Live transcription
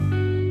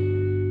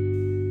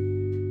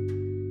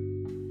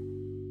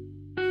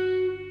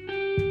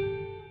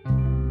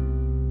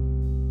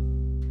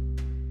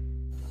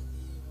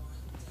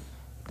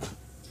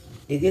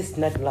It is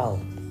not loud.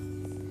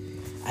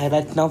 I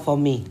write now for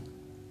me.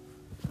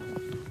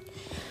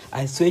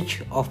 I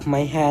switch off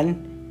my hand.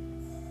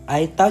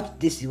 I touch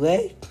this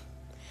way.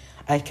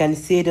 I can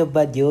see the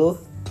bad you.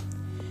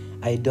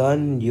 I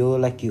don't you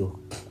like you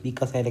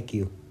because I like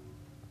you.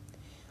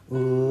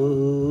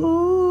 Ooh,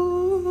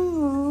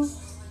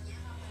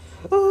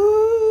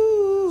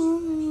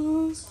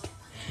 ooh,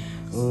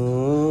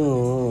 ooh.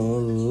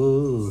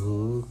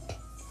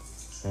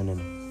 No.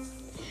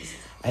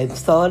 I'm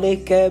sorry,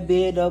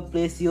 Kabir,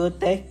 please you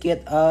take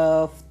it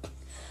off.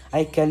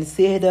 I can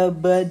see the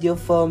bird you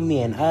for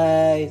me and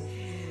I.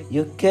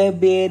 You can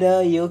be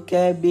the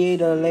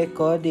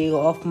recording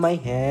of my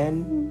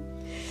hand.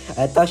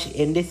 I touch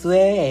in this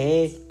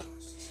way.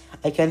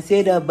 I can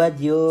see the bird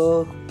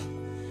you.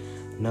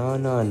 No.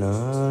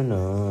 Nowhere.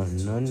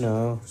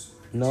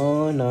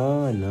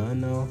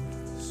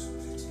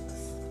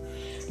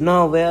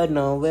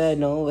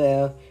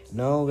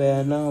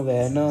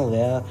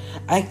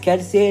 I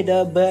can see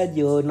the bird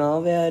you.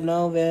 Nowhere.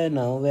 Nowhere.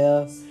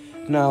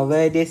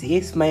 This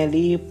is my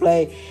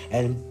replay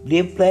and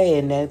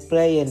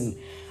playing.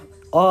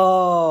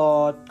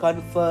 Oh,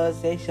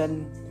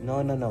 conversation.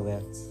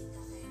 Nowhere.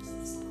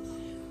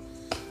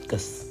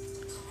 Cause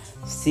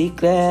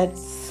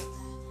secrets.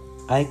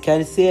 I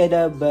can see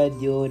the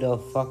bird you the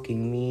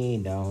fucking me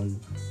down.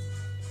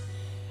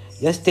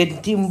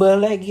 Justin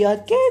Timberlake, you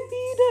can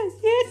be the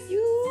yet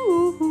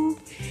you.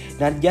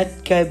 Not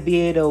just can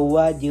be the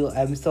what you.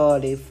 I'm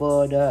sorry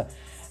for the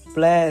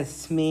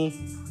bless me.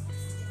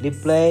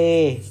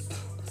 Replay.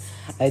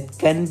 I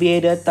can be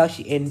the touch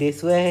in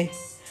this way.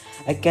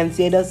 I can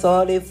see the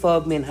sorry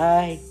for me and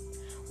I.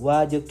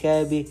 What you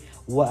can be?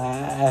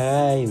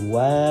 Why?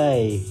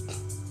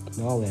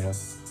 Nowhere.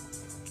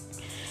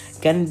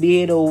 Can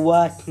be the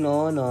what?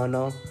 No.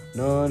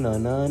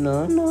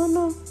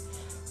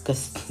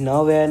 Cause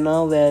nowhere.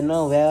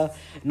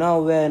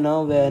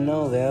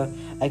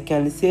 I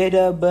can see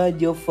the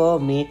bird you for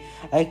me.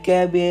 I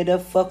can be the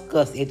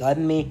focus it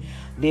on me.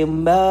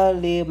 Remember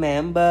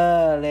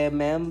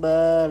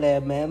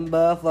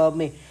for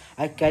me.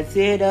 I can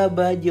see the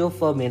bird you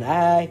for me and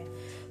I.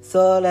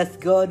 So let's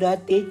go the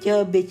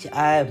teacher bitch.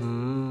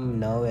 I'm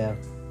nowhere.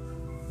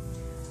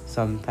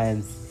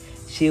 Sometimes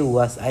she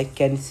was. I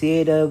can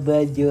see the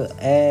bird you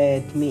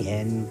at me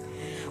and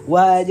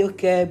why you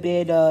can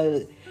be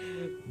the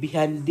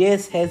behind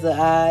this has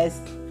eyes.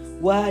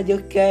 Why you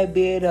can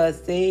be the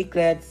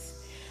secrets.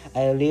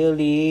 I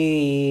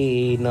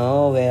really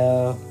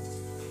nowhere.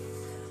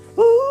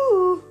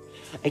 Ooh,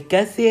 I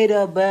can see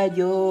the bird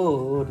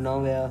you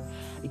nowhere.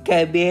 It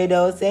can be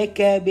the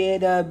second be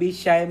the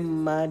beside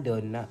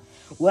Madonna.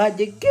 What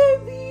you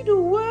can be the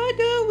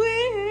water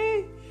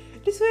way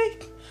this way.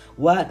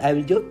 What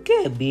I'm you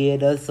can be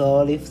the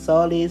sorry.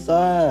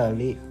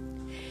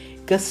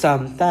 Cause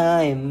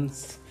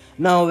sometimes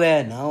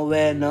nowhere.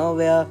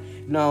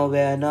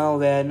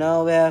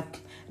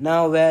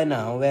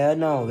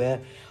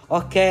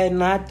 Okay,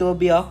 not to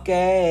be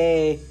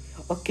okay.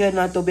 Okay,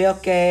 not to be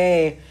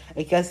okay.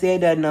 I can say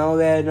that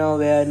nowhere.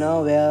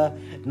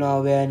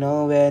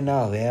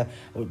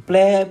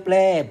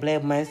 Play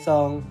my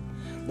song.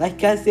 I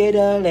can say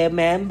the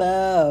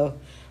remember.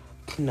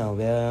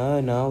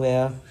 Nowhere.